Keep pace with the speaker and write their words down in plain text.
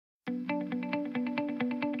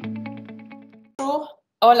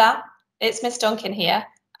Hola, it's Miss Donkin here,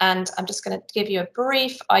 and I'm just going to give you a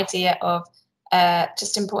brief idea of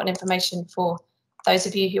just important information for those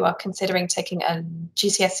of you who are considering taking a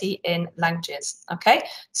GCSE in languages. Okay,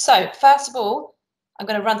 so first of all, I'm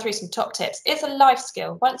going to run through some top tips. It's a life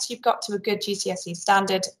skill. Once you've got to a good GCSE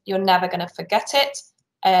standard, you're never going to forget it.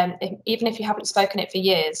 Even if you haven't spoken it for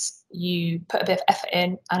years, you put a bit of effort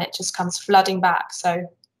in and it just comes flooding back. So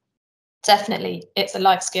definitely, it's a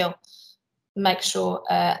life skill. Make sure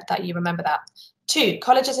that you remember that. 2,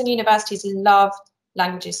 colleges and universities love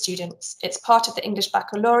languages students. It's part of the English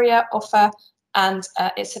Baccalaureate offer, and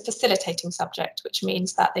it's a facilitating subject, which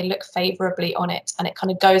means that they look favourably on it, and it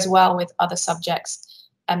kind of goes well with other subjects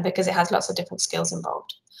because it has lots of different skills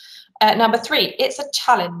involved. Number 3, it's a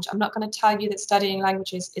challenge. I'm not going to tell you that studying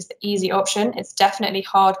languages is the easy option. It's definitely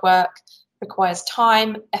hard work, requires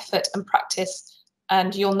time, effort and practice,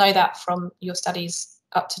 and you'll know that from your studies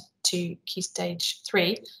up to Key Stage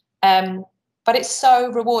 3. But it's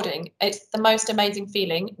so rewarding. It's the most amazing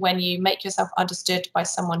feeling when you make yourself understood by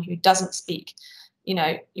someone who doesn't speak,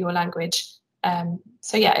 your language.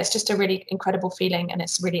 So yeah, it's just a really incredible feeling, and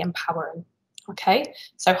it's really empowering. Okay,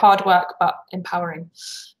 so hard work but empowering.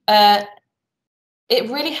 It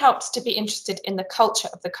really helps to be interested in the culture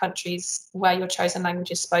of the countries where your chosen language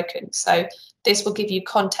is spoken. So this will give you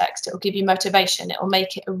context, it will give you motivation, it will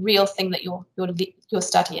make it a real thing that you're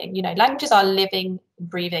studying. Languages are living,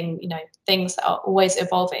 breathing, things that are always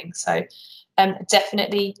evolving. So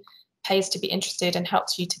definitely pays to be interested and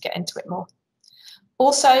helps you to get into it more.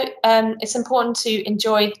 Also, it's important to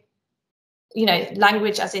enjoy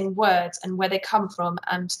language as in words and where they come from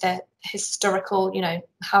and their historical,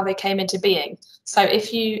 how they came into being. So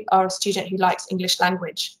if you are a student who likes English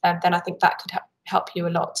language, then I think that could help you a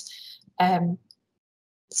lot.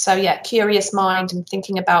 So yeah, curious mind and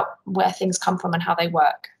thinking about where things come from and how they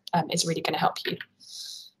work is really going to help you.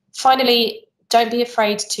 Finally, don't be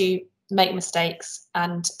afraid to make mistakes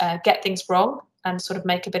and get things wrong and sort of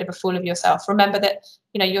make a bit of a fool of yourself. Remember that,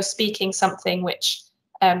 you're speaking something which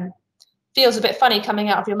feels a bit funny coming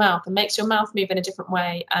out of your mouth and makes your mouth move in a different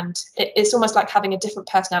way. And it's almost like having a different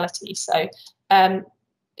personality. So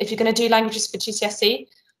if you're going to do languages for GCSE,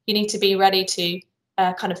 you need to be ready to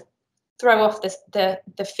kind of throw off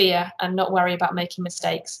the fear and not worry about making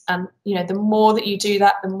mistakes. And, the more that you do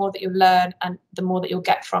that, the more that you'll learn and the more that you'll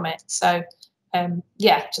get from it. So,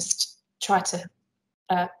 yeah, just try to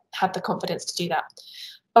have the confidence to do that.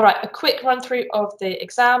 All right, a quick run through of the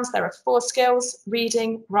exams. There are 4 skills: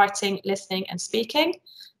 reading, writing, listening, and speaking.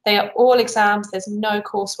 They are all exams. There's no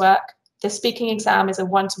coursework. The speaking exam is a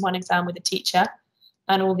one-to-one exam with a teacher,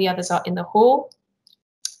 and all the others are in the hall.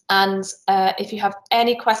 And if you have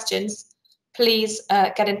any questions, please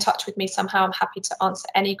get in touch with me somehow. I'm happy to answer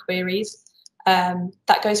any queries.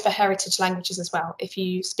 That goes for heritage languages as well. If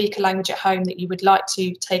you speak a language at home that you would like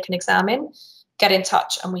to take an exam in, get in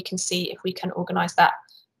touch and we can see if we can organise that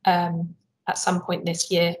at some point this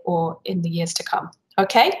year or in the years to come.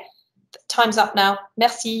 Okay, time's up now.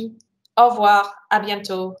 Merci, au revoir, à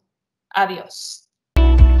bientôt, adios.